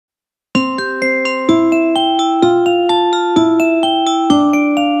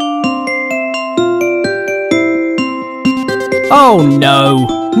Oh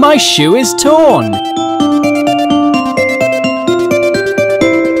no, my shoe is torn.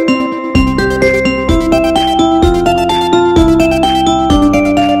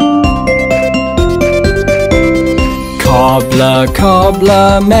 Cobbler,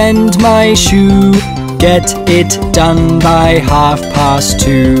 cobbler, mend my shoe. Get it done by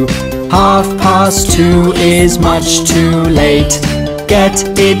 2:30. 2:30 is much too late. Get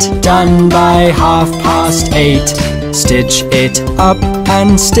it done by 8:30. Stitch it up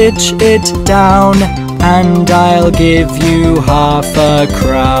and stitch it down, and I'll give you 1/2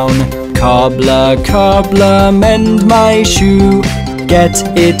 crown. Cobbler, cobbler, mend my shoe. Get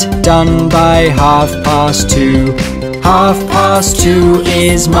it done by 2:30. 2:30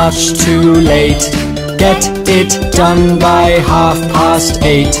 is much too late. Get it done by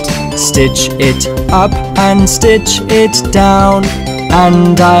 8:30. Stitch it up and stitch it down,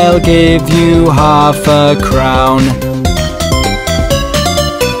 and I'll give you 1/2 crown.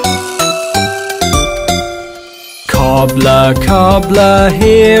 Cobbler, cobbler,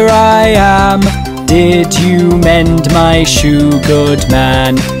 here I am. Did you mend my shoe, good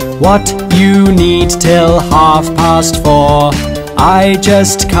man? What you need till 4:30? I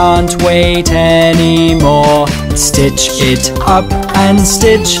just can't wait anymore. Stitch it up and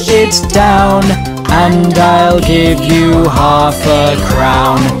stitch it down, and I'll give you 1/2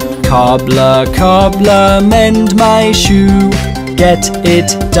 crown. Cobbler, cobbler, mend my shoe. Get it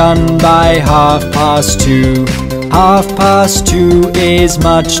done by 2:30. 2:30 is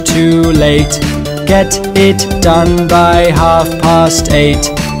much too late. Get it done by 8:30.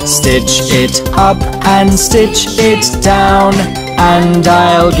 Stitch it up and stitch it down, and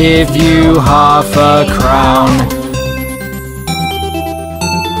I'll give you 1/2 crown.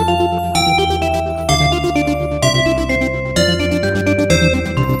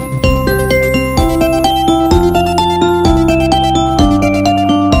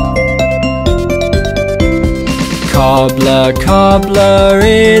 Cobbler, cobbler,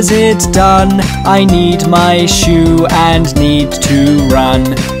 is it done? I need my shoe and need to run.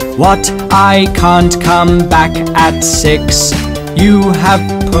 What, I can't come back at 6? You have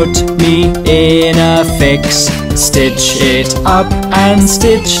put me in a fix. Stitch it up and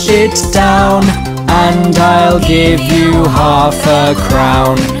stitch it down, and I'll give you 1/2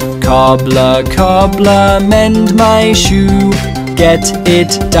 crown. Cobbler, cobbler, mend my shoe. Get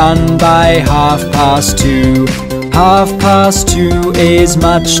it done by 2:30. 2:30 is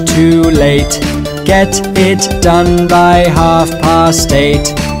much too late. Get it done by 8:30.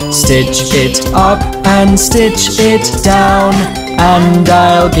 Stitch it up and stitch it down, and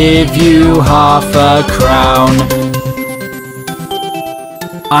I'll give you 1/2 crown.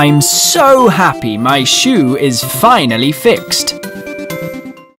 I'm so happy my shoe is finally fixed.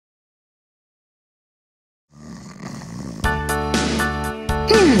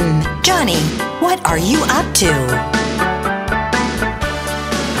 Johnny, what are you up to?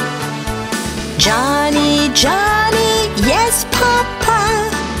 Johnny, Johnny, yes, Papa.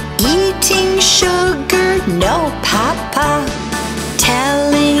 Eating sugar, no, Papa.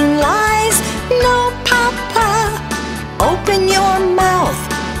 Telling lies, no, Papa. Open your mouth,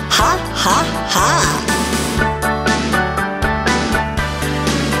 ha, ha, ha.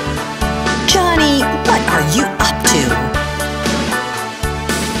 Johnny, what are you up to?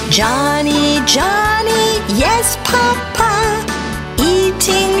 Johnny, Johnny, yes, Papa.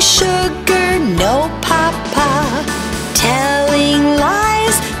 Eating sugar, no, Papa. Telling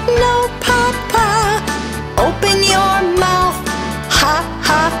lies, no, Papa. Open your mouth, ha,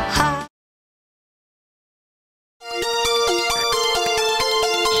 ha, ha.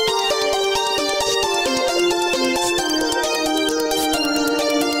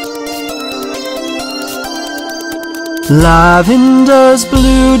 Lavender's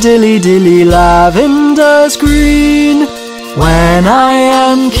blue, dilly dilly, lavender's green. When I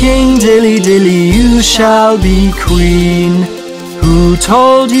am king, dilly dilly, you shall be queen. Who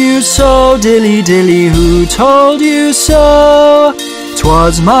told you so, dilly dilly, who told you so?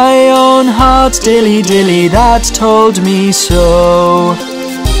 'Twas my own heart, dilly dilly, that told me so.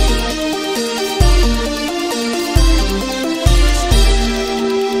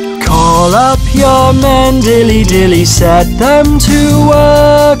 Call up your men, dilly dilly, set them to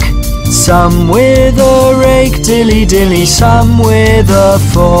work. Some with a rake, dilly dilly, some with a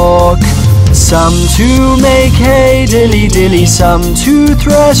fork. Some to make hay, dilly dilly, some to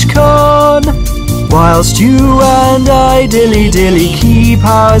thresh corn. Whilst you and I, dilly dilly, keep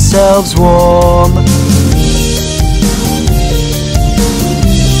ourselves warm.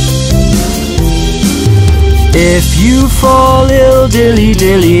 If you fall ill, dilly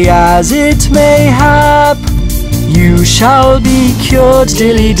dilly, as it may hap, You shall be cured,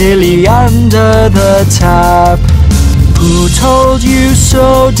 dilly dilly, under the tap. Who told you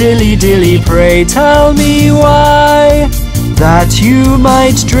so, dilly dilly, pray tell me why? That you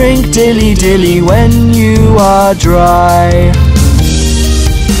might drink, dilly dilly, when you are dry.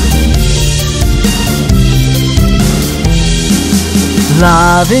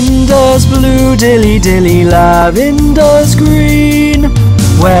 Lavender's blue, dilly dilly, lavender's green.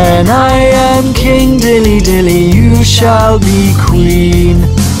 When I am king, dilly dilly, you shall be queen.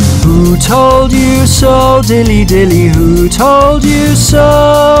 Who told you so, dilly dilly, who told you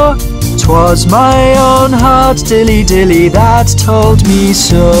so? 'Twas my own heart, dilly dilly, that told me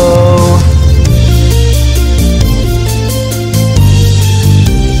so.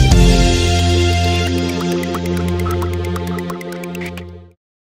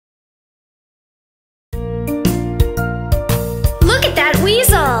 Look at that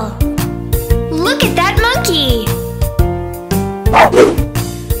weasel! Look at that monkey!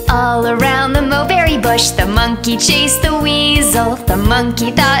 All around the mulberry bush, the monkey chased the weasel. The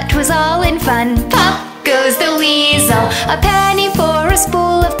monkey thought 'twas all in fun. Pop goes the weasel. A penny for a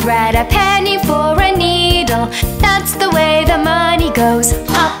spool of thread, a penny for a needle. That's the way the money goes.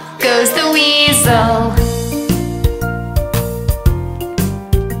 Pop goes the weasel.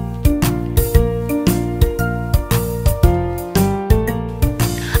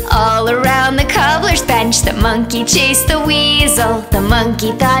 All around the cobbler's bench, the monkey chased the weasel. The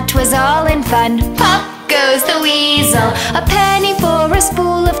monkey thought 'twas all in fun. Pop goes the weasel. A penny for a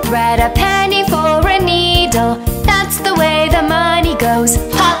spool of thread, a penny for a needle. That's the way the money goes.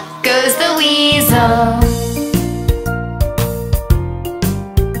 Pop goes the weasel.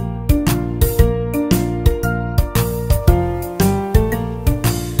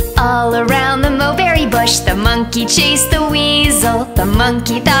 All around the mulberry bush, the monkey chased the weasel. The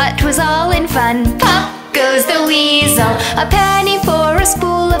monkey thought 'twas all in fun. Pop goes the weasel. A penny for a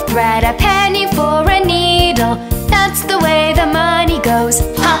spool of thread, a penny for a needle. That's the way the money goes.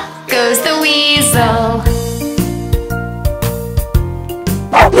 Pop goes the weasel.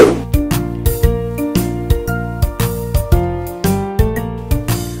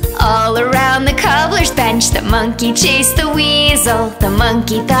 All around the cobbler's bench, the monkey chased the weasel. The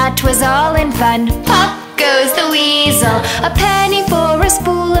monkey thought 'twas all in fun. Pop goes the weasel. A penny for a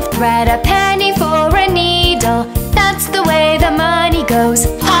spool of thread, a penny for a needle. That's the way the money goes.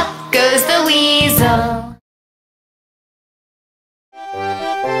 Pop goes the weasel.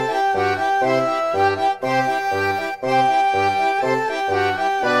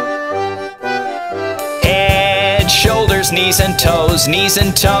 Shoulders, knees and toes, knees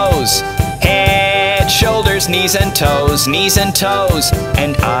and toes. Head, shoulders, knees and toes, knees and toes.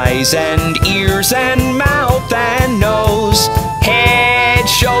 And eyes and ears and mouth and nose. Head,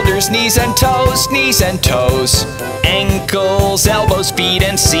 shoulders, knees and toes, knees and toes. Ankles, elbows, feet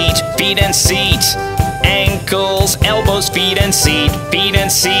and seat, feet and seat. Ankles, elbows, feet and seat, feet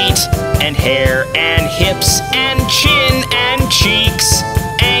and seat. And hair and hips and chin and cheeks.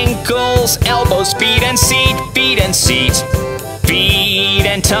 Ankles, elbows, feet and seat, feet and seat. Feet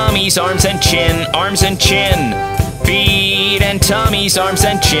and tummies, arms and chin, arms and chin. Feet and tummies, arms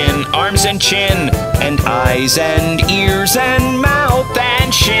and chin, arms and chin. And eyes and ears and mouth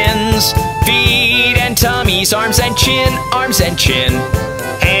and shins. Feet and tummies, arms and chin, arms and chin.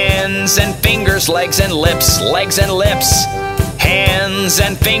 Hands and fingers, legs and lips, legs and lips. Hands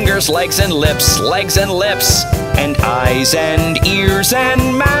and fingers, legs and lips, legs and lips. And eyes and ears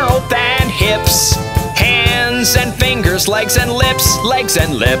and mouth and hips. Hands and fingers, legs and lips, legs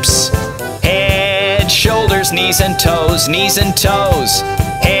and lips. Head, shoulders, knees and toes, knees and toes.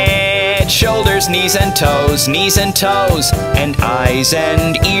 Head, shoulders, knees and toes, knees and toes. And eyes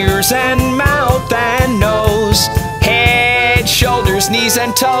and ears and mouth and nose. Head, shoulders, knees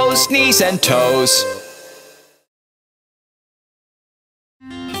and toes, knees and toes.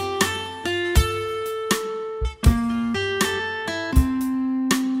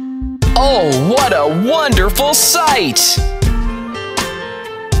 Oh, what a wonderful sight!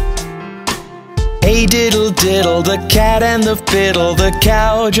 Hey diddle diddle, the cat and the fiddle, the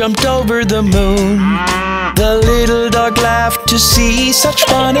cow jumped over the moon. The little dog laughed to see such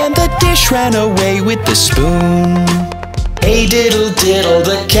fun, and the dish ran away with the spoon. Hey diddle diddle,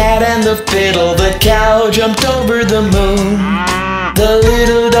 the cat and the fiddle, the cow jumped over the moon. The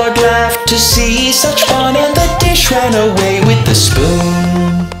little dog laughed to see such fun, and the dish ran away with the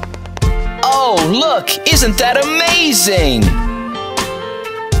spoon. Oh, look! Isn't that amazing?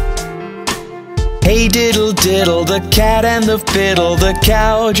 Hey diddle diddle, the cat and the fiddle, the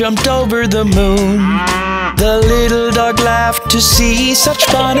cow jumped over the moon. The little dog laughed to see such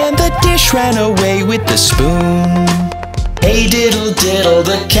fun, and the dish ran away with the spoon. Hey diddle diddle,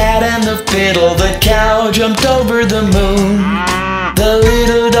 the cat and the fiddle, the cow jumped over the moon. The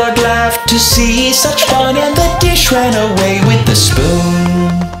little dog laughed to see such fun, and the dish ran away with the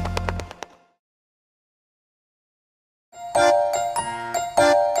spoon.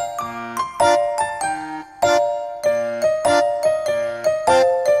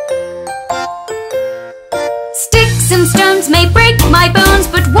 Sticks and stones may break my bones,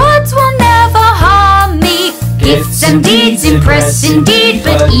 but words will never harm me. Gifts and deeds impress indeed,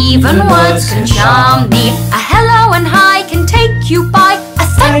 but even words can charm me. A hello and hi can take you by, a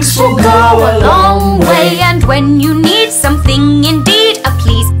thanks will go a long way. And when you need something indeed, a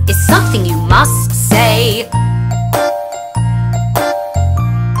please is something you must say.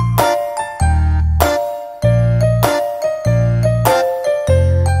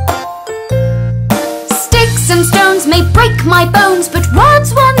 Sticks and stones may break my bones, but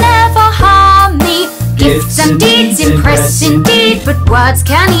words will never harm me. Gifts and deeds impress indeed, but words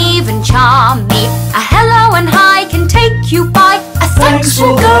can even charm me. A hello and hi can take you by, a thanks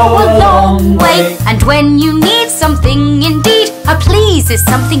will go a long way. And when you need something indeed, a please is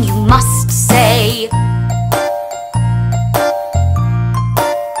something you must say.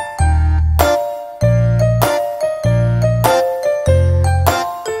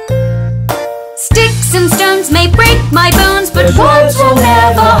 Sticks and stones may break my bones, but words will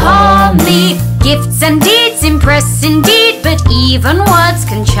never harm me. Gifts and deeds impress indeed, but even words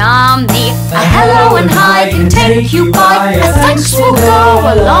can charm me. A hello and hi can take you by, a thanks will go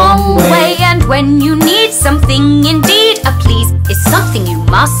a long way. And when you need something indeed, a please is something you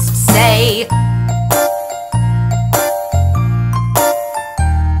must say.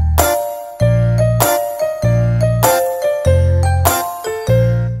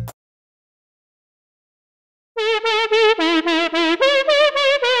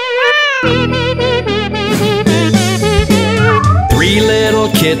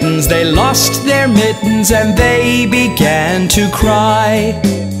 Kittens, they lost their mittens and they began to cry.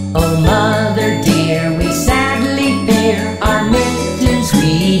 Oh mother dear, we sadly fear our mittens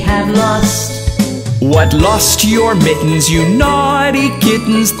we have lost. What, lost your mittens, you naughty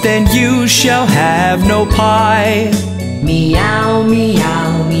kittens? Then you shall have no pie. Meow,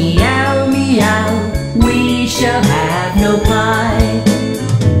 meow, meow, meow, we shall have no pie.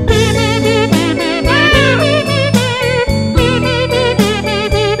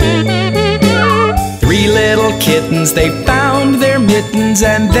 Little kittens, they found their mittens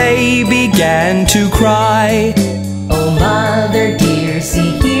and they began to cry. Oh mother dear,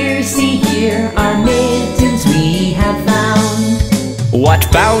 see here, our mittens we have found. What,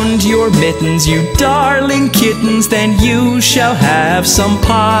 found your mittens, you darling kittens? Then you shall have some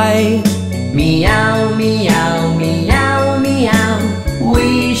pie. Meow, meow, meow, meow,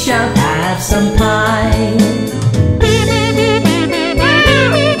 we shall have some pie.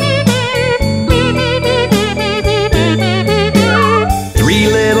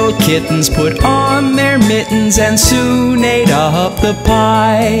 Kittens put on their mittens and soon ate up the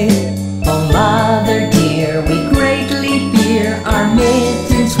pie. Oh mother dear, we greatly fear our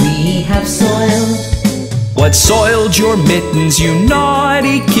mittens we have soiled. What, soiled your mittens, you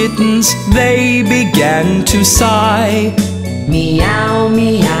naughty kittens? They began to sigh. Meow,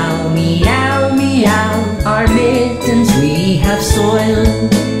 meow, meow, meow, our mittens we have soiled.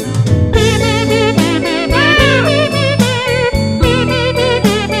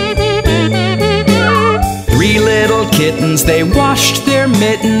 Little kittens, they washed their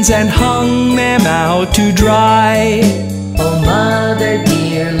mittens and hung them out to dry. Oh mother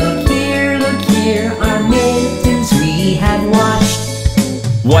dear, look here, our mittens we have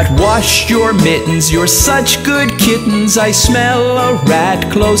washed. What, washed your mittens? You're such good kittens, I smell a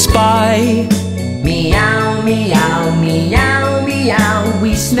rat close by. Meow, meow, meow, meow,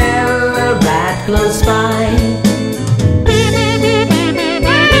 we smell a rat close by.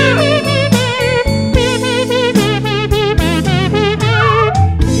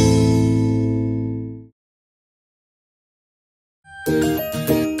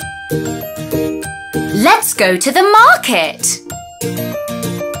 Let's go to the market.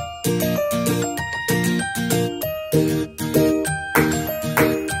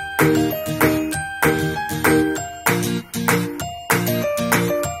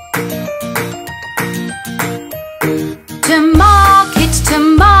 To market,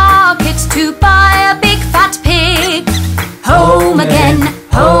 to buy a big fat pig. Home again,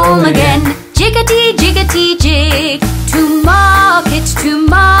 jiggity, jiggity, jig. To market, to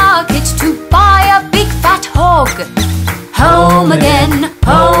buy a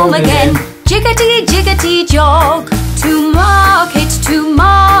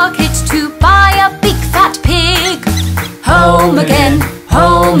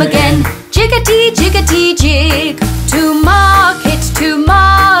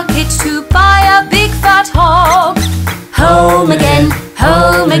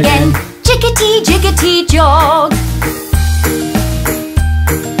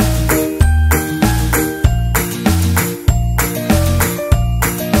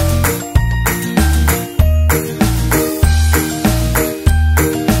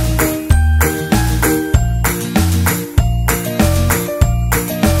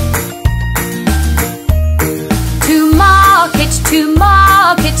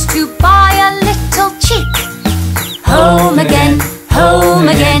market to buy a little chick. Home again,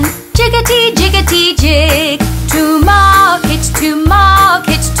 jiggity, jiggity, jig. To market to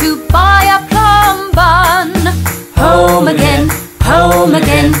buy a plum bun. Home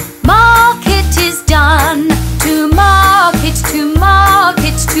again, market is done. To market to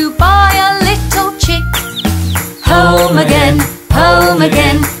buy a little chick. Home again,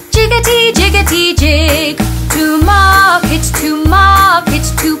 jiggity, jiggity, jig. To market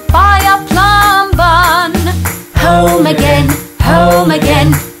to buy a plum bun. Home again,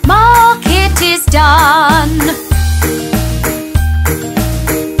 market is done.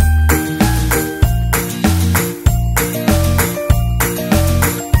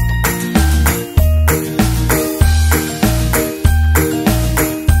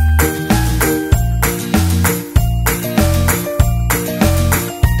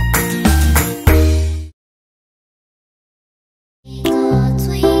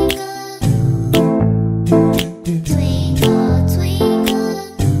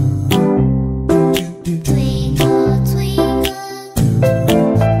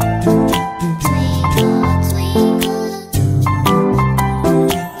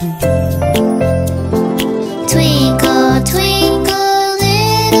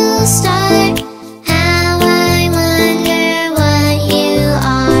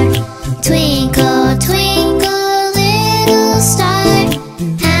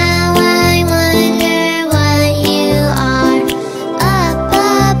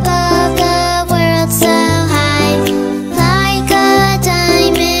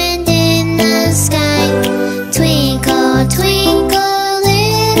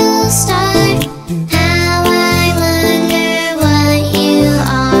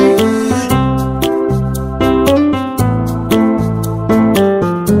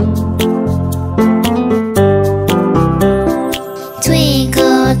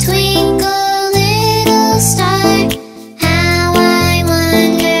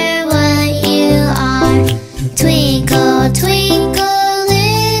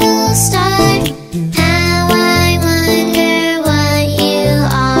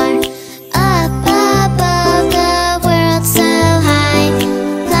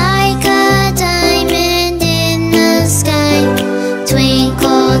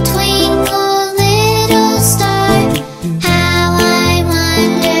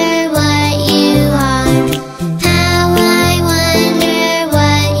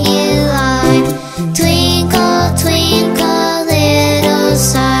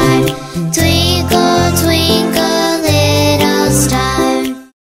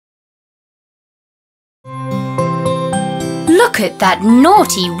 Look at that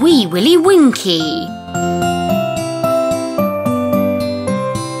naughty wee Willy Winky.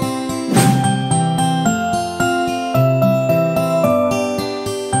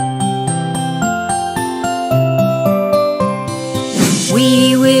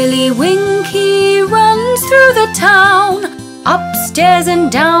 Wee Willy Winky runs through the town, upstairs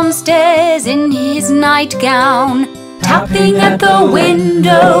and downstairs in his nightgown, tapping at the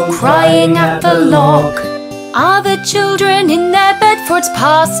window, crying at the lock. Are the children in their bed, for it's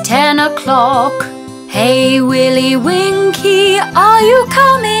past 10 o'clock? Hey Willy Winky, are you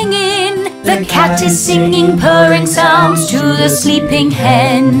coming in? The cat is singing purring sounds to the sleeping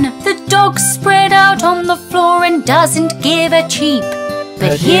hen. The dog's spread out on the floor and doesn't give a cheep,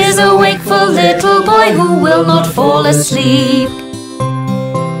 but here's a wakeful little boy who will not fall asleep.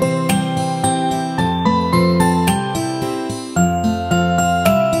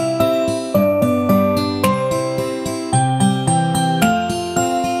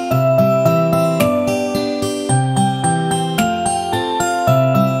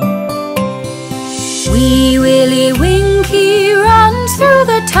 Wee Willy Winky runs through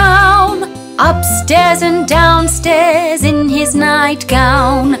the town, upstairs and downstairs in his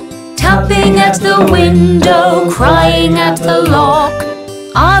nightgown, tapping at the window, crying at the lock.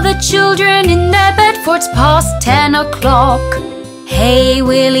 Are the children in their bed, for it's past 10 o'clock? Hey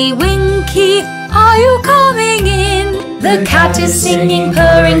Willy Winky, are you coming in? The cat is singing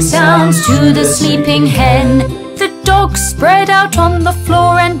purring sounds to the sleeping hen. The dog's spread out on the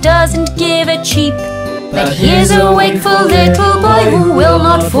floor and doesn't give a cheep, but here's a wakeful little boy who will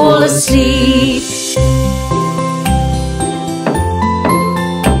not fall asleep.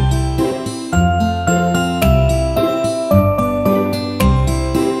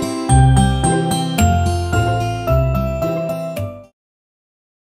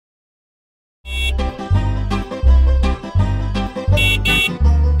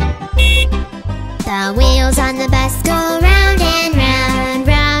 The wheels on the bus go round and round,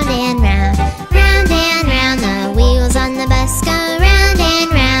 round and round, round and round. The wheels on the bus go round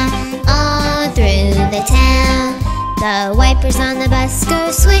and round. wipers on the bus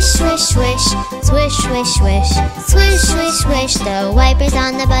go swish, swish, swish. Swish, swish, swish. Swish, swish, swish. The wipers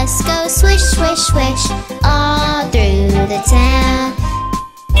on the bus go swish, swish, swish. All through the town.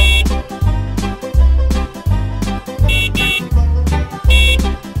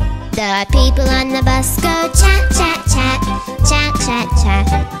 The people on the bus go chat, chat, chat. Chat, chat, chat.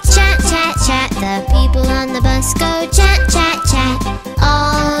 Chat, chat, chat. The people on the bus go chat, chat, chat.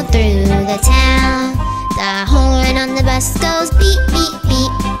 All through the town. The horn on the bus goes beep, beep,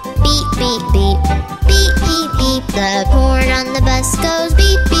 beep. Beep, beep, beep. Beep, beep, beep. The horn on the bus goes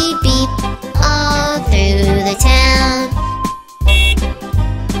beep, beep, beep. All through the town.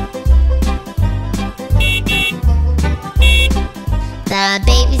 The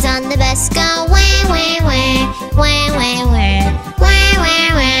babies on the bus go wah, wah, wah. Wah, wah, wah. Wah,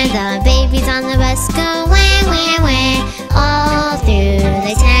 wah, wah. The babies on the bus go wah, wah, wah. All through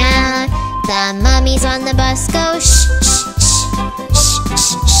the town. The mummies on the bus go shh, shh, shh. Shh,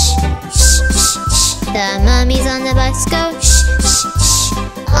 shh, shh. Shh, shh. The mummies on the bus go shh, shh, shh.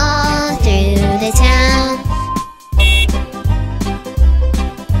 All through the town.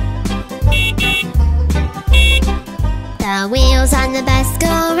 The wheels on the bus go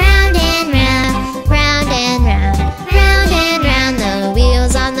round and round, round and round, round and round. The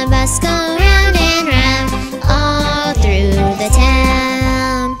wheels on the bus go round and round, all through the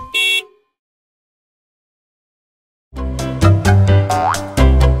town.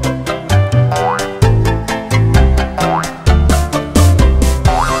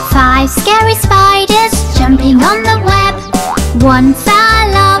 Five scary spiders jumping on the web. One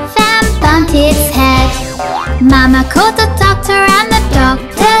fell off and bumped its head. Mama called the doctor and the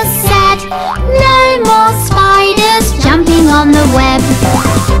doctor said, no more spiders jumping on the web.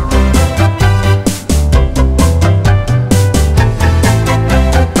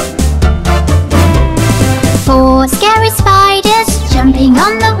 Four scary spiders jumping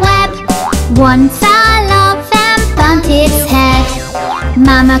on the web. One fell off and bumped its head.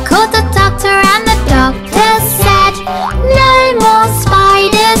 Mama called the doctor and the doctor said, no more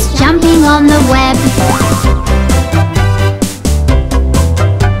spiders jumping on the web.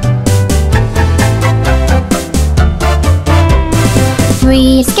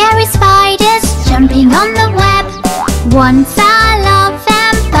 Three scary spiders jumping on the web. One fell off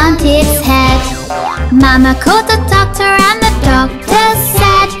and bumped its head. Mama called the doctor and the doctor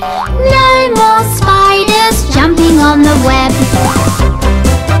said, no more spiders jumping on the web.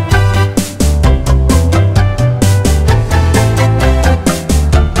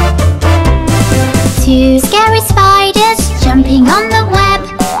 Two scary spiders jumping on the web.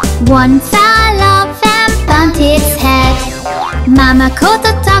 One fell off and bumped its head. Mama called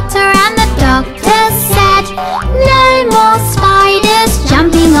the doctor and the doctor said, no more spiders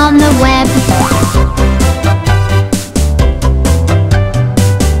jumping on the web.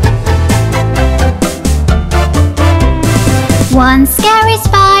 One scary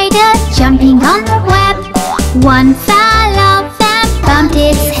spider jumping on the web. One fell off and bumped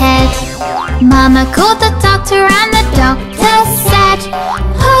its head. Mama called the doctor and the doctor said,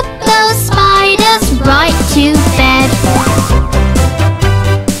 put those spiders right to bed.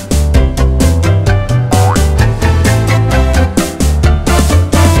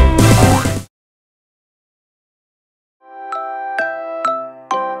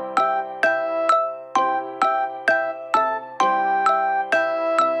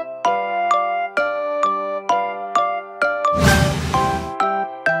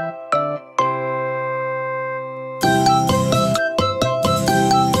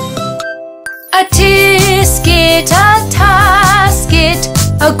 A tisket, a tasket,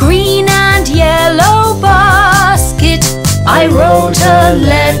 a green and yellow basket. I wrote a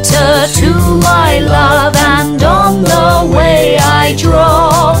letter to my love, and on the way I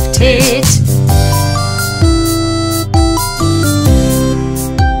dropped it.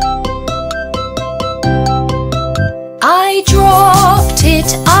 I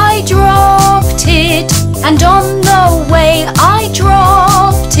dropped it, and on the way I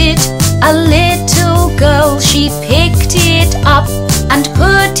dropped it. A little girl, she picked it up and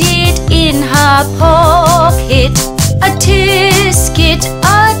put it in her pocket. A tisket,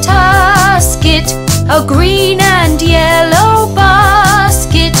 a tasket, a green and yellow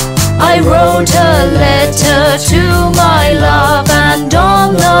basket. I wrote a letter to my love, and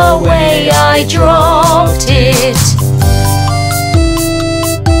on the way I dropped it.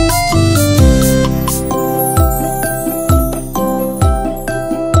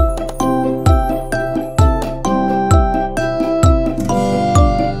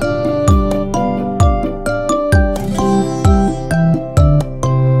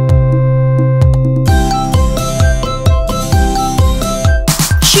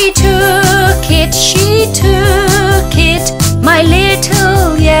 it, she took it, my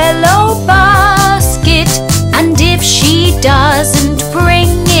little yellow basket. And if she doesn't bring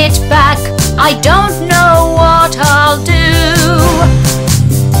it back, I don't know what I'll do.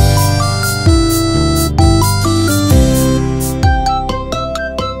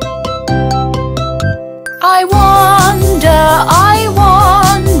 I wonder,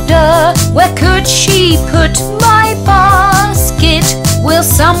 where could she put my basket? Will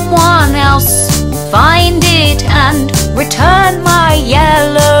someone else find it and return my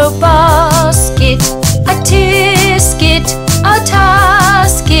yellow basket? A tisket, a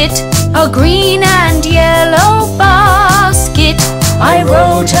tasket, a green and yellow basket. I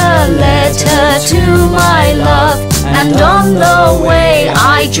wrote a letter to my love, and on the way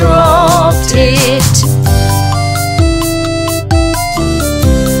I dropped it.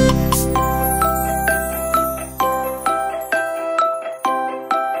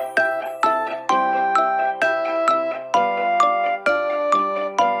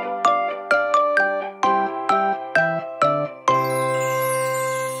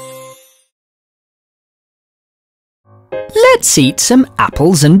 Let's eat some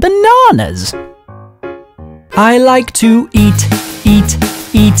apples and bananas. I like to eat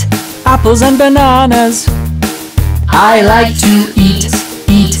apples and bananas. I like to eat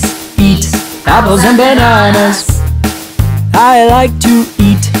apples and bananas. I like to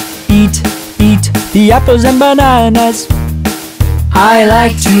eat the apples and bananas. I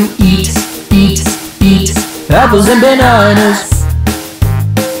like to eat apples and bananas.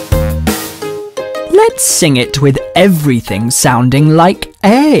 Let's sing it with everything sounding like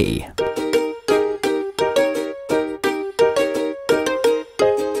A.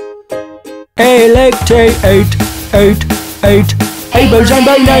 I like to eat apples and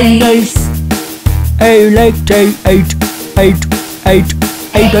bananas. I like to eat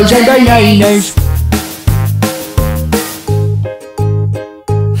apples and bananas.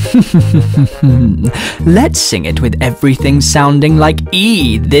 Let's sing it with everything sounding like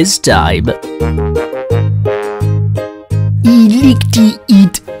E this time. I like to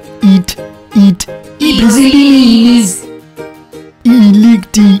eat apples and bananas. I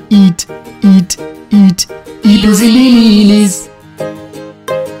like to eat apples and bananas.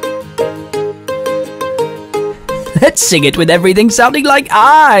 Let's sing it with everything sounding like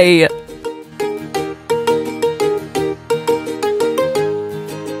I.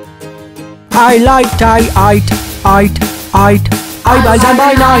 I like to eat apples and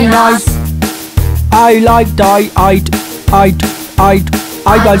bananas. I like to eat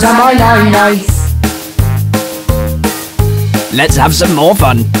apples and bananas. Let's have some more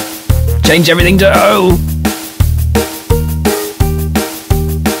fun. Change everything to O.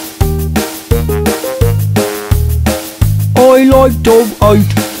 I like to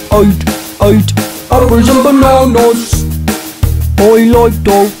eat apples and bananas. I like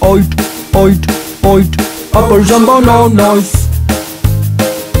to eat apples and bananas.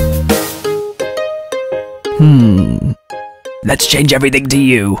 Let's change everything to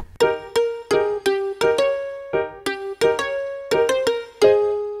U.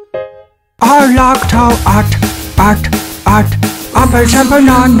 I like to eat apples and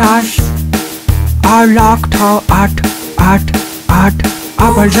bananas. I like to eat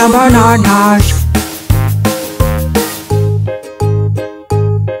apples and bananas.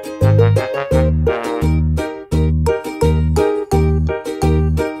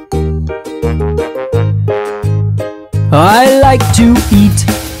 I like to eat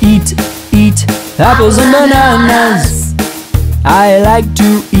apples and bananas. I like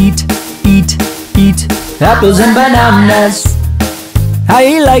to eat apples and bananas.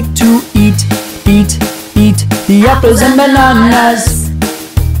 I like to eat the apples and bananas.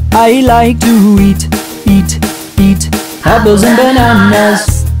 I like to eat apples and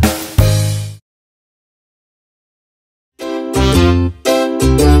bananas.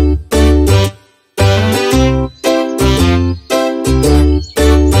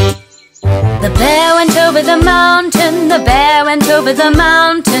 The mountain, the bear went over the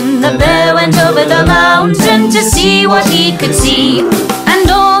mountain, the bear went over the mountain to see what he could see. And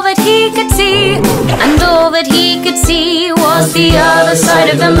all that he could see, and all that he could see was the other side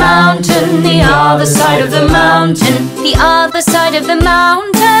of the mountain, the other side of the mountain, the other side of the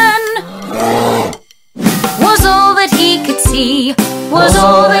mountain. Was all that he could see, was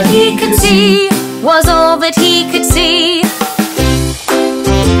all that he could see, was all that he could see.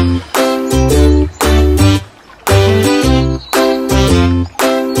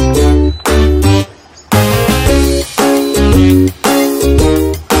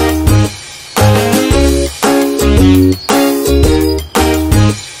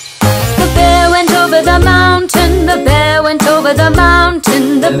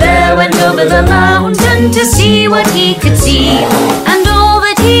 over the mountain to see what he could see. And all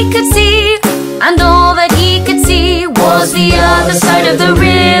that he could see, and all that he could see was the other side of the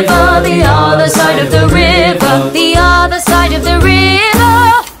river, the other side of the river, the other side of the river.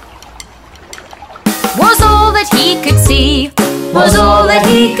 Was all that he could see, was all that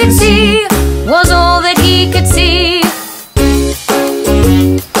he could see, was all that he could see.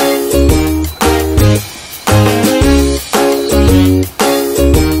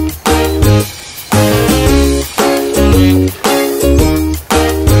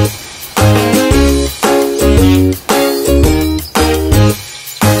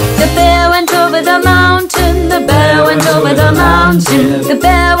 The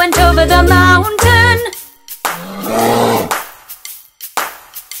bear went over the mountain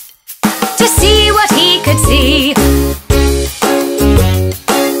to see what he could see.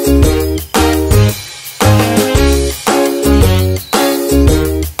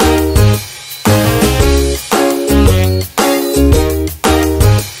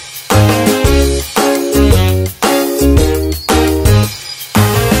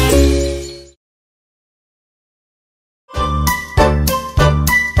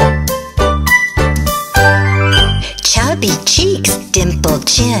 Chubby cheeks, dimpled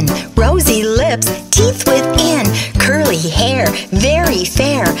chin, rosy lips, teeth within, curly hair, very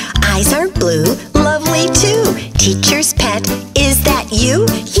fair, eyes are blue, lovely too. Teacher's pet, is that you?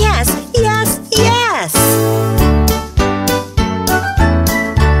 Yes, yes, yes.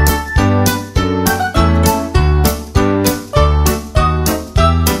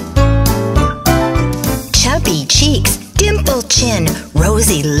 Chubby cheeks, dimpled chin,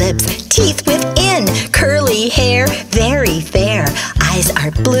 rosy lips, teeth within, curly hair, very fair, eyes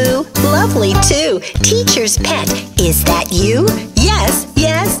are blue, lovely too. Teacher's pet, is that you? Yes,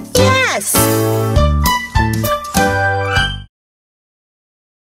 yes, yes.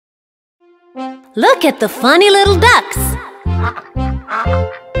 Look at the funny little ducks.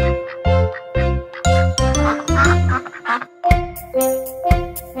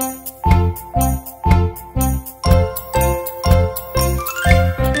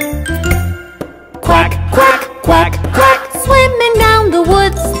 Quack, quack, quack, quack. Swimming down the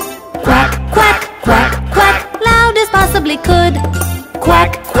woods. Quack, quack, quack, quack. Loud as possibly could.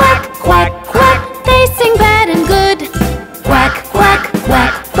 Quack, quack, quack, quack. They sing bad and good. Quack, quack,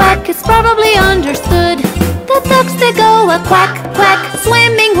 quack, quack. It's probably understood. The ducks they go a quack, quack,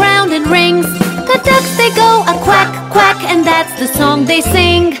 swimming round in rings. The ducks they go a quack, quack, and that's the song they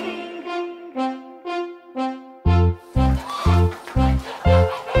sing.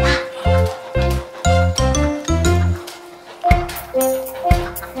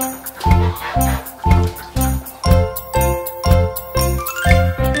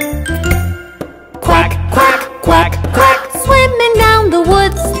 Quack, quack, quack, quack. Swimming down the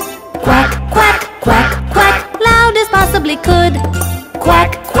woods. Quack, quack, quack, quack. Loud as possibly could.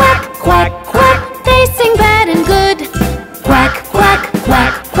 Quack, quack, quack, quack. They sing bad and good. Quack, quack,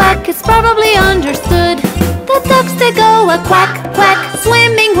 quack, quack. It's probably understood. The ducks they go a quack, quack,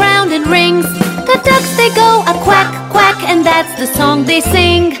 swimming round in rings. The ducks they go a quack, quack, and that's the song they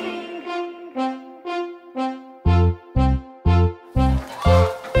sing.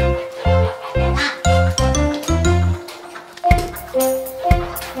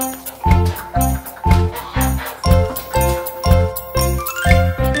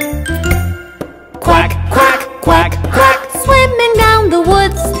 Quack, quack, quack, quack. Swimming down the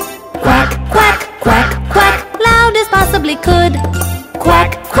woods. Quack, quack, quack, quack. Loud as possibly could.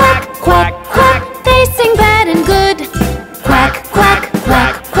 Quack, quack, quack, quack. They sing bad and good. Quack, quack,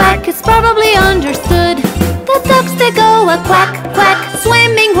 quack, quack. It's probably understood. The ducks they go a quack, quack,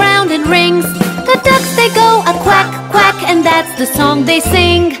 swimming round in rings. The ducks they go a quack, quack, and that's the song they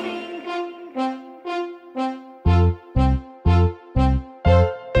sing.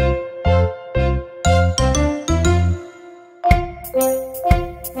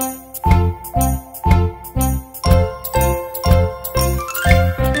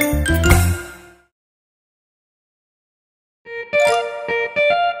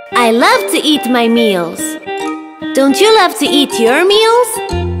 I love to eat my meals. Don't you love to eat your meals?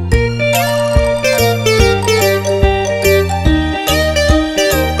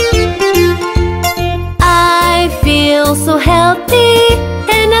 I feel so healthy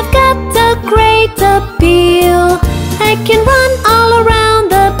and I've got a great appeal. I can run all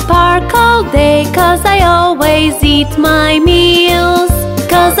around the park all day 'cause I always eat my meals.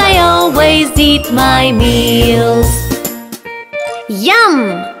 'Cause I always eat my meals.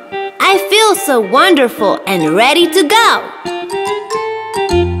 Yum! I feel so wonderful and ready to go.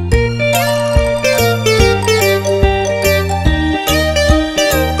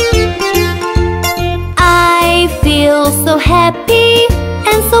 so happy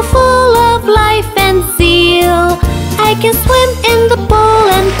and so full of life and zeal. I can swim in the pool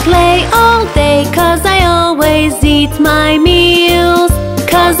and play all day, 'cause I always eat my meals.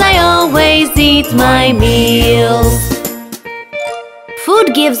 'Cause I always eat my meals.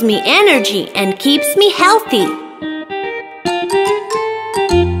 Food gives me energy and keeps me healthy.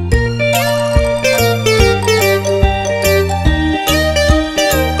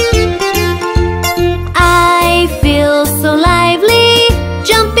 I feel so lively,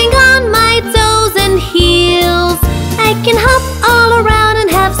 jumping on my toes and heels. I can hop all around and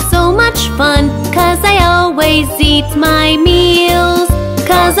have so much fun, 'cause I always eat my meals.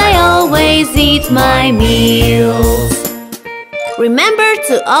 'Cause I always eat my meals. Remember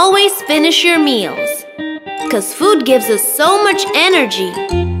to always finish your meals, 'cause food gives us so much energy.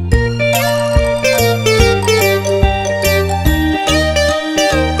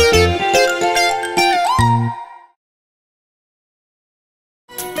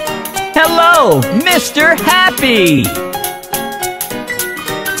 Hello, Mr. Happy!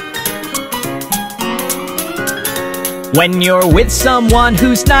 When you're with someone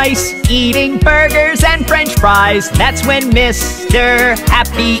who's nice, eating burgers and french fries, that's when Mr.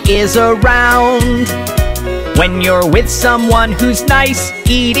 Happy is around. When you're with someone who's nice,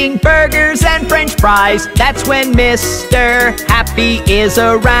 eating burgers and french fries, that's when Mr. Happy is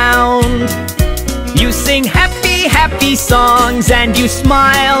around. You sing happy, happy songs and you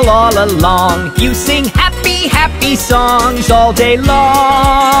smile all along. You sing happy, happy songs all day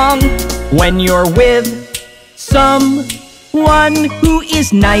long. When you're with someone who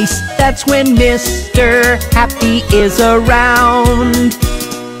is nice, that's when Mr. Happy is around.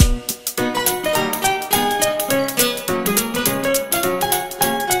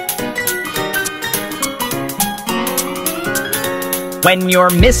 When you're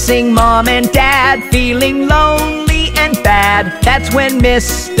missing mom and dad, feeling lonely and bad, that's when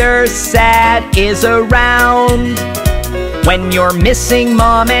Mr. Sad is around. When you're missing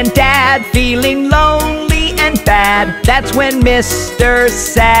mom and dad, feeling lonely and bad, that's when Mr.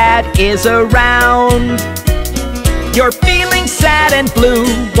 Sad is around. You're feeling sad and blue,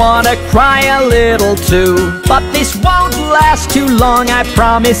 wanna cry a little too, but this won't last too long, I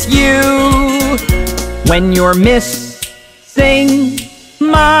promise you. When you're missing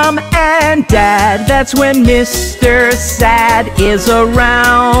mom and dad, that's when Mr. Sad is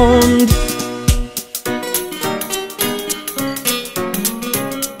around.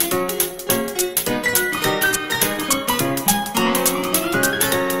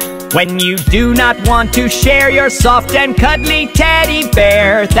 When you do not want to share your soft and cuddly teddy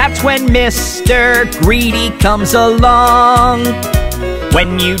bear, that's when Mr. Greedy comes along.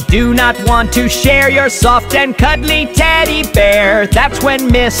 When you do not want to share your soft and cuddly teddy bear, that's when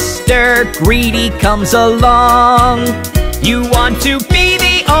Mr. Greedy comes along. You want to be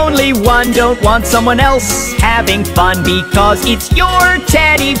the only one, don't want someone else having fun, because it's your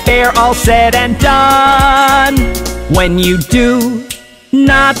teddy bear all said and done. When you do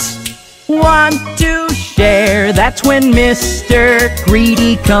not want to share, that's when Mr.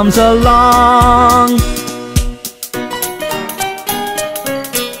 Greedy comes along.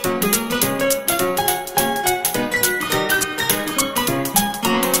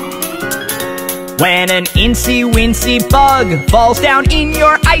 When an incy-wincy bug falls down in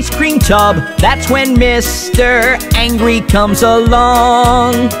your ice cream tub, that's when Mr. Angry comes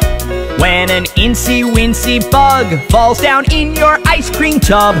along. When an incy-wincy bug falls down in your ice cream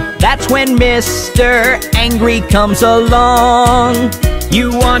tub, that's when Mr. Angry comes along.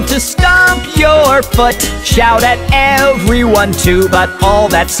 You want to stomp your foot, shout at everyone too, but all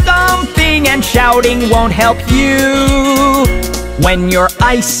that stomping and shouting won't help you. When your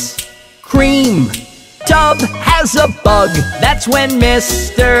ice cream tub has a bug, that's when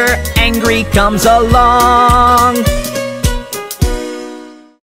Mr. Angry comes along.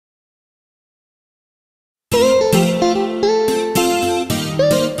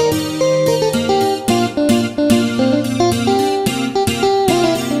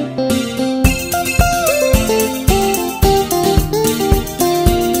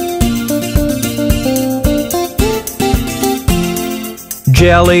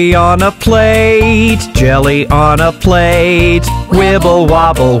 Jelly on a plate, jelly on a plate. Wibble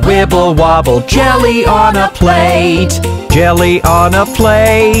wobble, jelly on a plate. Jelly on a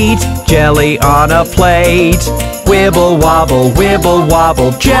plate, jelly on a plate. Wibble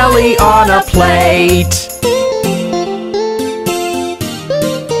wobble, jelly on a plate.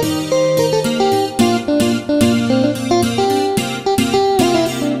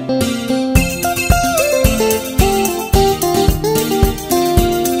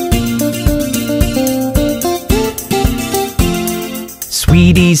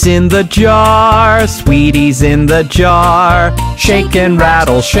 Sweeties in the jar, sweeties in the jar. Shake and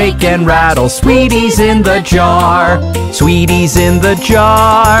rattle, sweeties in the jar. Sweeties in the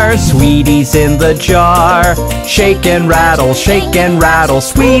jar, sweeties in the jar. Shake and rattle,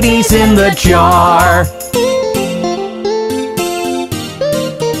 sweeties in the jar.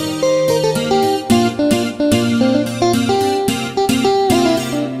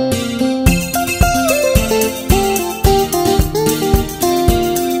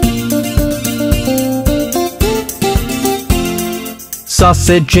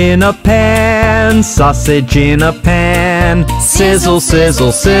 Sausage in a pan, sausage in a pan. Sizzle,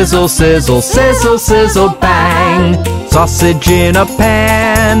 sizzle, sizzle, sizzle, sizzle, sizzle, bang. Sausage in a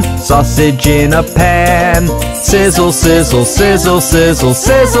pan, sausage in a pan. Sizzle, sizzle, sizzle, sizzle,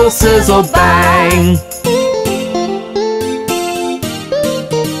 sizzle, sizzle, bang.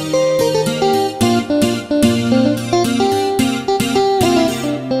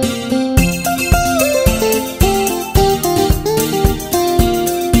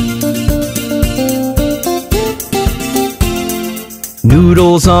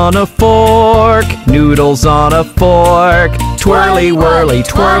 Noodles on a fork, noodles on a fork. Twirly whirly,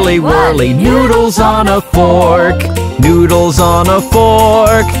 twirly whirly, noodles on a fork. Noodles on a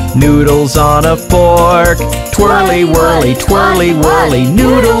fork, noodles on a fork. Twirly whirly, twirly whirly,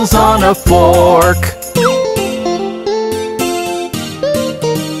 noodles on a fork.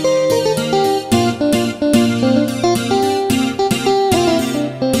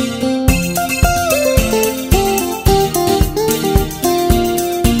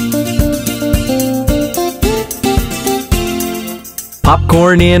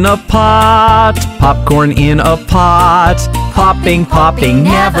 Popcorn in a pot, popcorn in a pot. Popping, popping,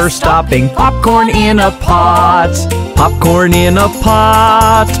 never stopping, popcorn in a pot. Popcorn in a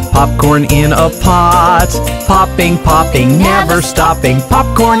pot, popcorn in a pot. Popping, popping, never stopping,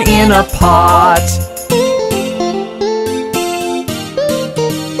 popcorn in a pot.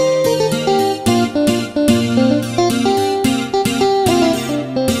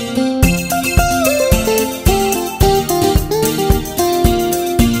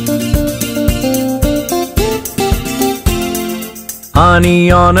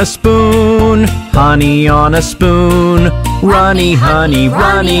 Honey on a spoon, honey on a spoon. Runny honey,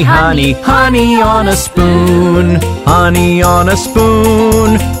 runny honey, honey on a spoon. Honey on a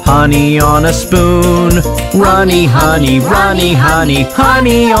spoon, honey on a spoon. Runny honey, runny honey,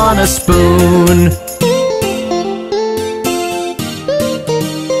 honey on a spoon.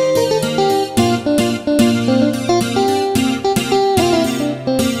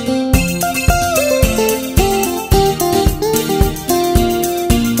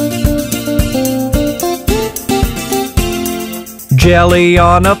 Jelly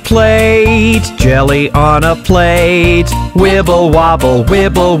on a plate, jelly on a plate. Wibble wobble,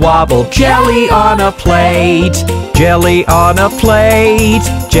 wibble wobble, jelly on a plate. Jelly on a plate,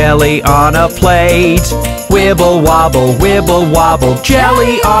 jelly on a plate. Wibble wobble, wibble wobble,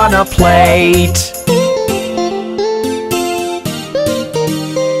 jelly on a plate.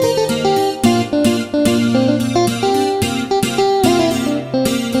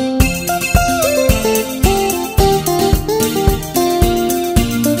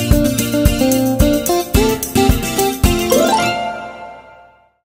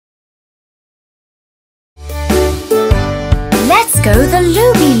 Go the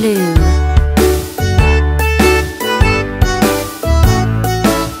looby-loo.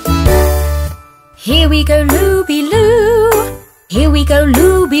 Here we go looby-loo, here we go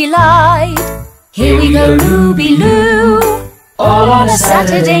looby-light. Here we go looby-loo, all on a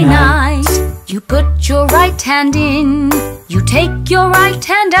Saturday night. You put your right hand in, you take your right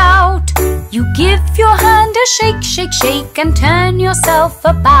hand out. You give your hand a shake, shake, shake, and turn yourself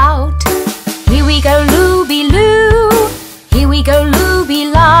about. Here we go looby-loo, here we go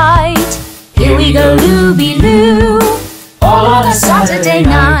looby-light. Here we go looby-loo, all on a Saturday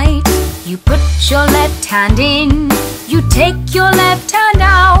night. You put your left hand in, you take your left hand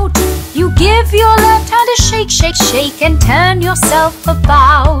out. You give your left hand a shake, shake, shake, and turn yourself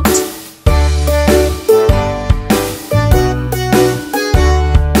about.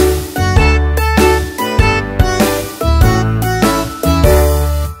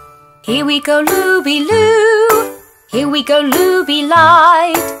 Here we go looby-loo, here we go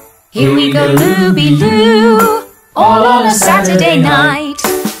looby-light. Here we go looby-loo, all on a Saturday night.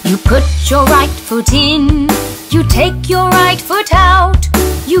 You put your right foot in, you take your right foot out.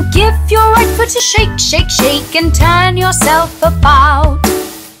 You give your right foot a shake, shake, shake, and turn yourself about.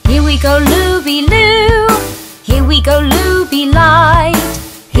 Here we go looby-loo, here we go looby-light.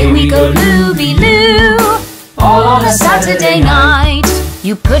 Here we go looby-loo, all on a Saturday night.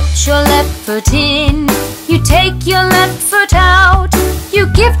 You put your left foot in, you take your left foot out. You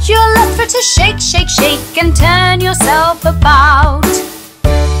give your left foot a shake, shake, shake, and turn yourself about.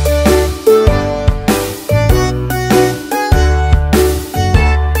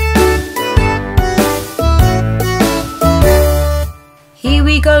 Here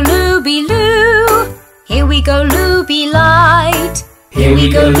we go, looby-loo. Here we go, looby light. Here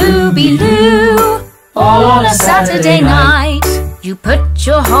we go, looby-loo. All on a Saturday night. You put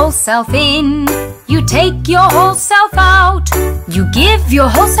your whole self in, you take your whole self out. You give your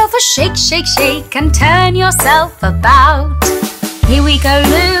whole self a shake, shake, shake, and turn yourself about. Here we go,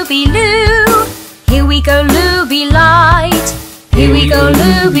 looby-loo. Here we go, looby light. Here we go,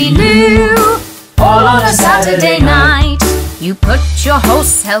 looby-loo. All on a Saturday night. You put your whole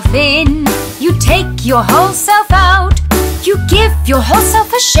self in, you take your whole self out. You give your whole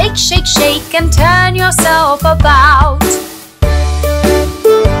self a shake, shake, shake, and turn yourself about.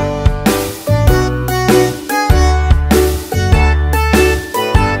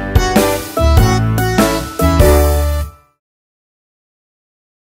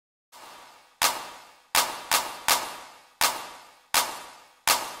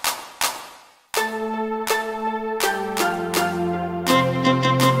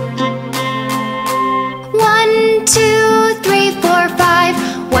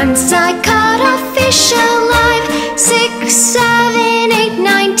 Once I caught a fish alive, 6, 7, 8,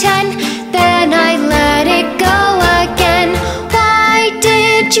 9, 10. Then I let it go again. Why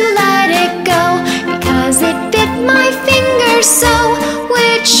did you let it go? Because it bit my finger so.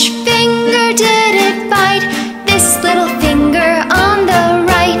 Which finger did it bite? This little finger on the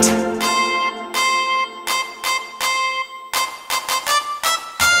right.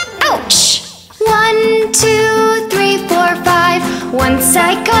 Ouch! 1, 2, 3, 4, 5. Once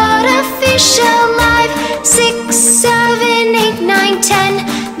I caught a fish alive, 6, 7, 8, 9,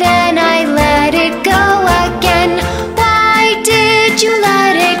 10. Then I let it go again. Why did you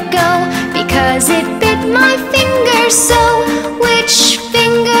let it go? Because it bit my finger so. Which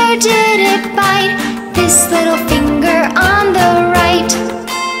finger did it bite? This little finger on the right.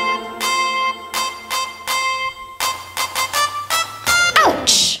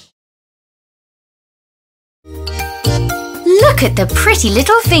 Ouch! Look at the pretty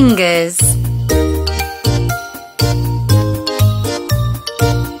little fingers.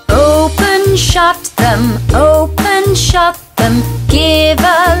 Open, shut them, give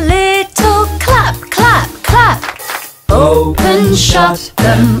a little clap, clap, clap. Open, shut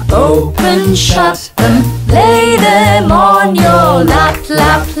them, lay them on your lap,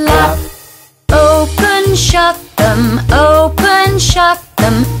 lap, lap. Open, shut them,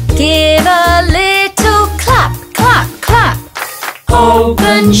 give a little clap, clap, clap.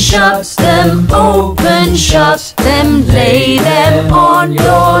 Open, shut them, lay them on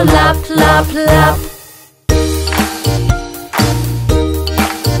your lap, lap, lap.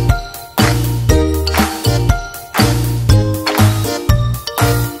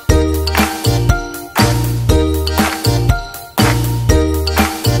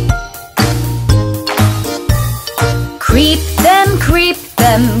 Creep them, creep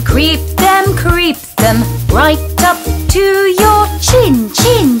them, creep them, creep them, right up to your chin,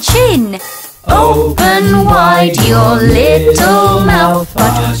 chin, chin. Open wide your little mouth,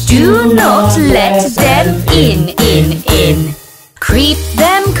 but do not let them in, in, in. Creep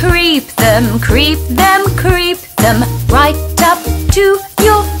them, creep them, creep them, creep them, right up to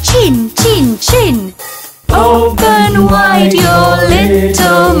your chin, chin, chin. Open wide your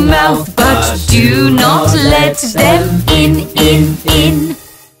little mouth, but do not let them in, in, in.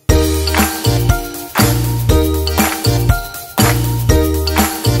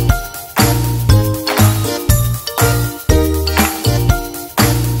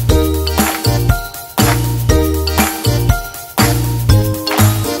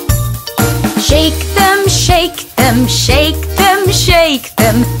 Shake them, shake them, shake them, shake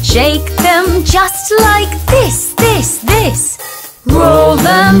them, shake them just like this, this, this. Roll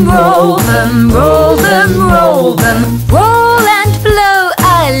them, roll them, roll them, roll them, roll and blow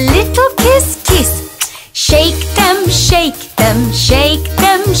a little kiss, kiss. Shake them, shake them, shake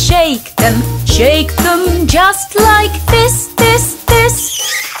them, shake them, shake them just like this, this, this.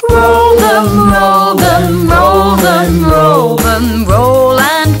 Roll them, roll them, roll them, roll them, roll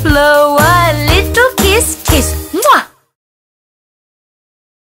and blow a little kiss, kiss. Mwah!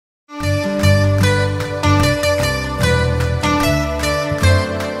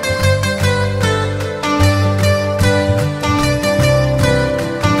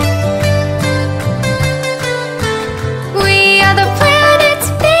 We are the planets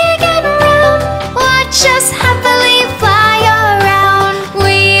big and round. Watch us happily fly around.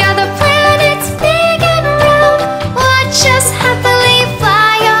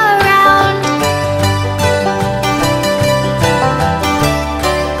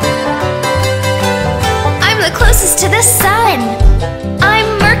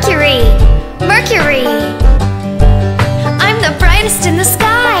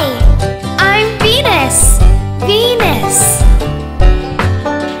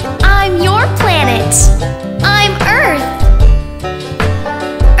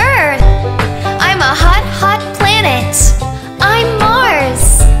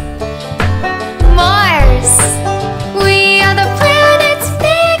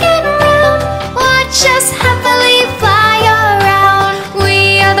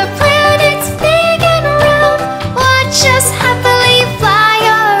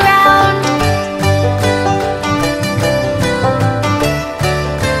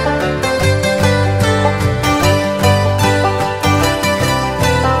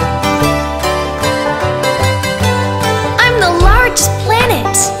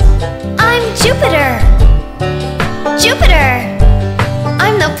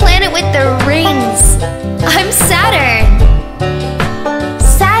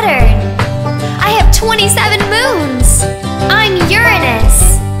 27 moons. I'm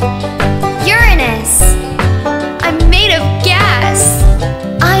Uranus. Uranus. I'm made of gas.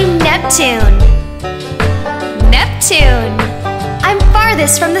 I'm Neptune. Neptune. I'm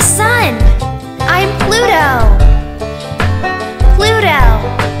farthest from the sun. I'm Pluto. Pluto.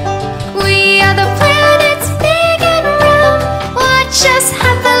 We are the planets big and round. Watch us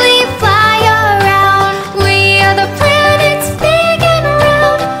happily fly around. We are the planets big and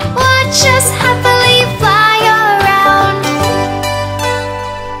round. Watch us happily fly around.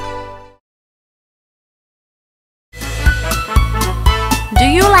 Do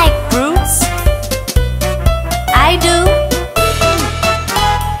you like fruits? I do.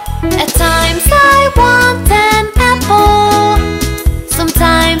 At times I want an apple.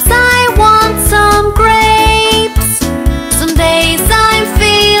 Sometimes I want some grapes. Some days I'm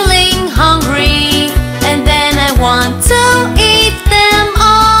feeling hungry, and then I want to eat them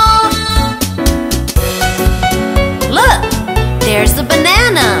all. Look, there's a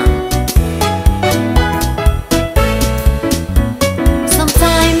banana.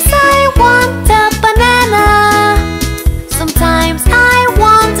 Sometimes I want a banana. Sometimes I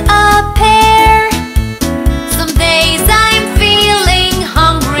want a pear. Some days I'm feeling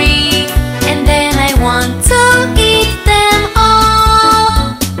hungry, and then I want to eat them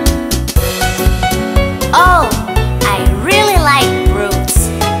all. Oh, I really like fruits.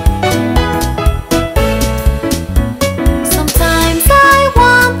 Sometimes I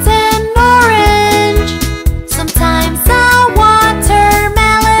want an orange. Sometimes a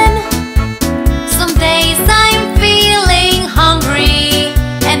watermelon. Some days I'm feeling hungry,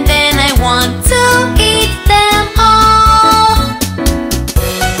 and then I want to eat them all.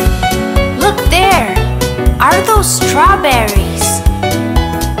 Look there! Are those strawberries?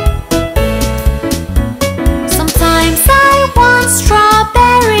 Sometimes I want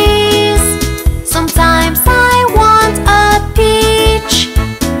strawberries. Sometimes I want a peach.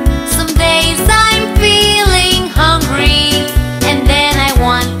 Some days I'm feeling hungry, and then I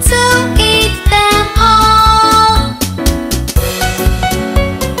want to eat them all.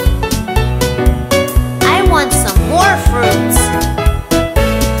 I want some more fruits.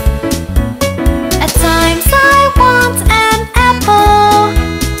 At times I want an apple.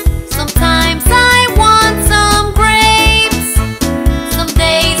 Sometimes I want some grapes. Some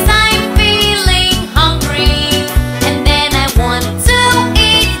days I'm feeling hungry, and then I want to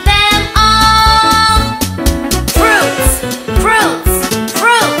eat them all. Fruits, fruits,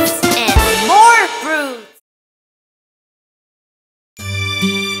 fruits, and more fruits.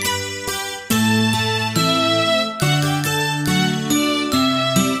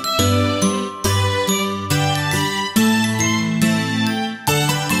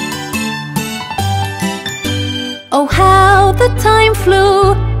 Oh, how the time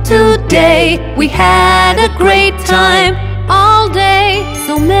flew. Today we had a great time all day.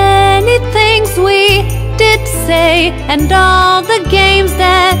 So many things we did say, and all the games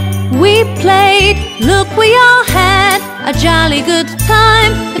that we played. Look, we all had a jolly good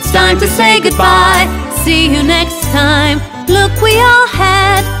time. It's time to say goodbye. See you next time. Look, we all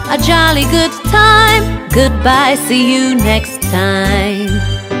had a jolly good time. Goodbye, see you next time.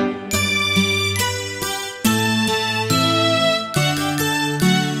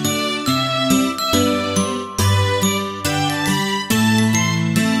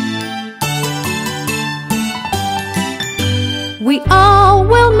 We all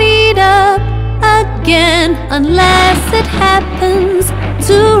will meet up again, unless it happens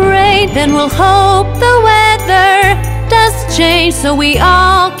to rain. Then we'll hope the weather does change, so we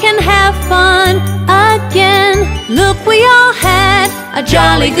all can have fun again. Look, we all had a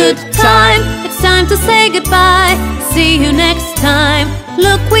jolly good time. It's time to say goodbye. See you next time.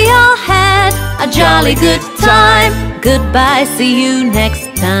 Look, we all had a jolly good time. Goodbye, see you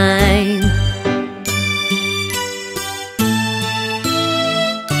next time.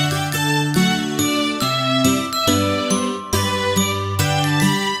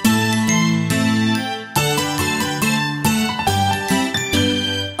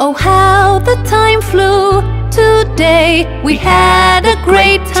 Oh, how the time flew. Today we had a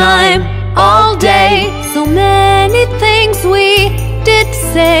great time all day. So many things we did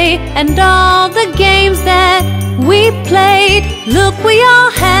say, and all the games that we played. Look, we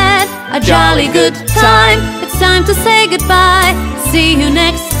all had a jolly good time. It's time to say goodbye. See you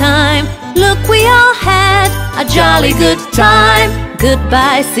next time. Look, we all had a jolly good time.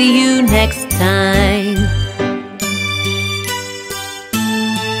 Goodbye, see you next time.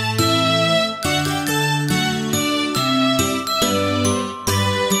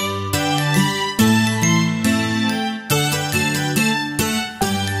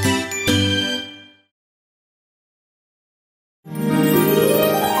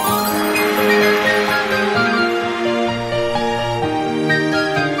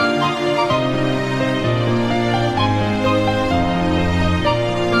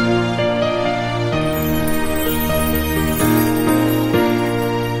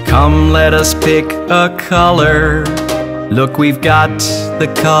 Come, let us pick a color. Look, we've got the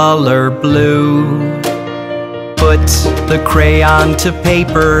color blue. Put the crayon to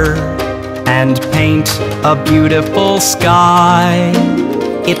paper and paint a beautiful sky.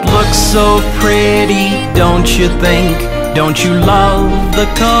 It looks so pretty, don't you think? Don't you love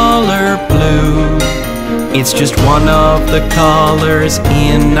the color blue? It's just one of the colors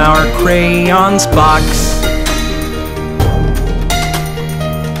in our crayons box.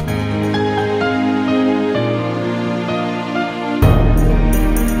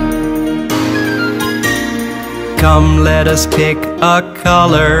 Come, let us pick a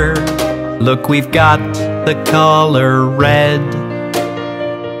color. Look, we've got the color red.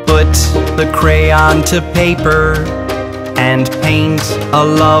 Put the crayon to paper and paint a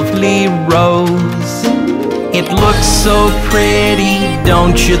lovely rose. It looks so pretty,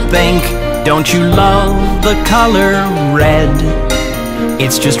 don't you think? Don't you love the color red?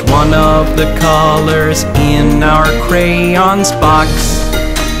 It's just one of the colors in our crayons box.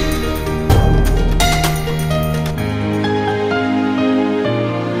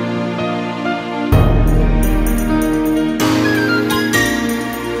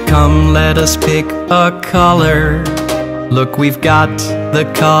 Come, let us pick a color. Look, we've got the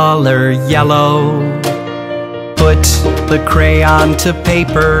color yellow. Put the crayon to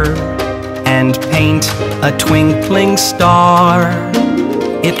paper and paint a twinkling star.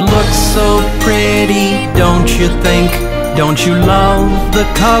 It looks so pretty, don't you think? Don't you love the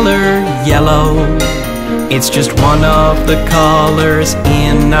color yellow? It's just one of the colors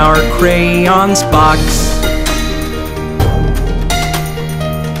in our crayons box.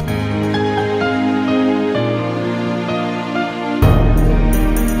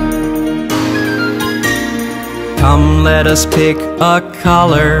 Come, let us pick a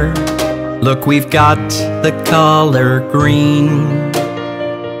color. Look, we've got the color green.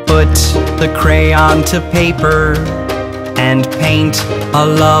 Put the crayon to paper and paint a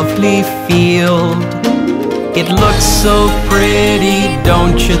lovely field. It looks so pretty,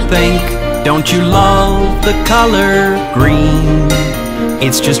 don't you think? Don't you love the color green?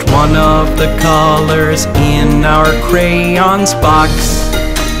 It's just one of the colors in our crayons box.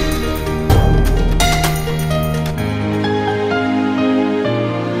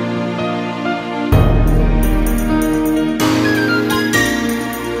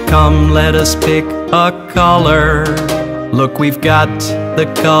 Come, let us pick a color. Look, we've got the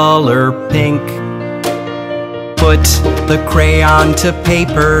color pink. Put the crayon to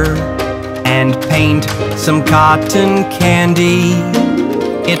paper and paint some cotton candy.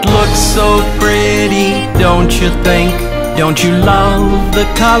 It looks so pretty, don't you think? Don't you love the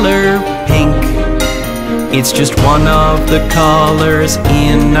color pink? It's just one of the colors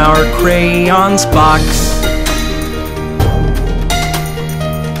in our crayons box.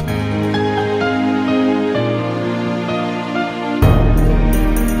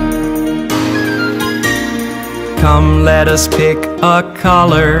 Come, let us pick a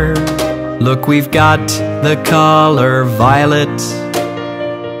color. Look, we've got the color violet.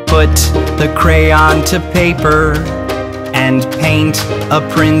 Put the crayon to paper and paint a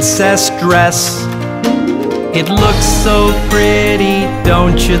princess dress. It looks so pretty,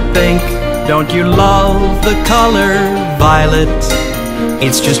 don't you think? Don't you love the color violet?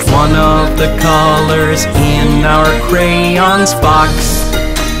 It's just one of the colors in our crayons box.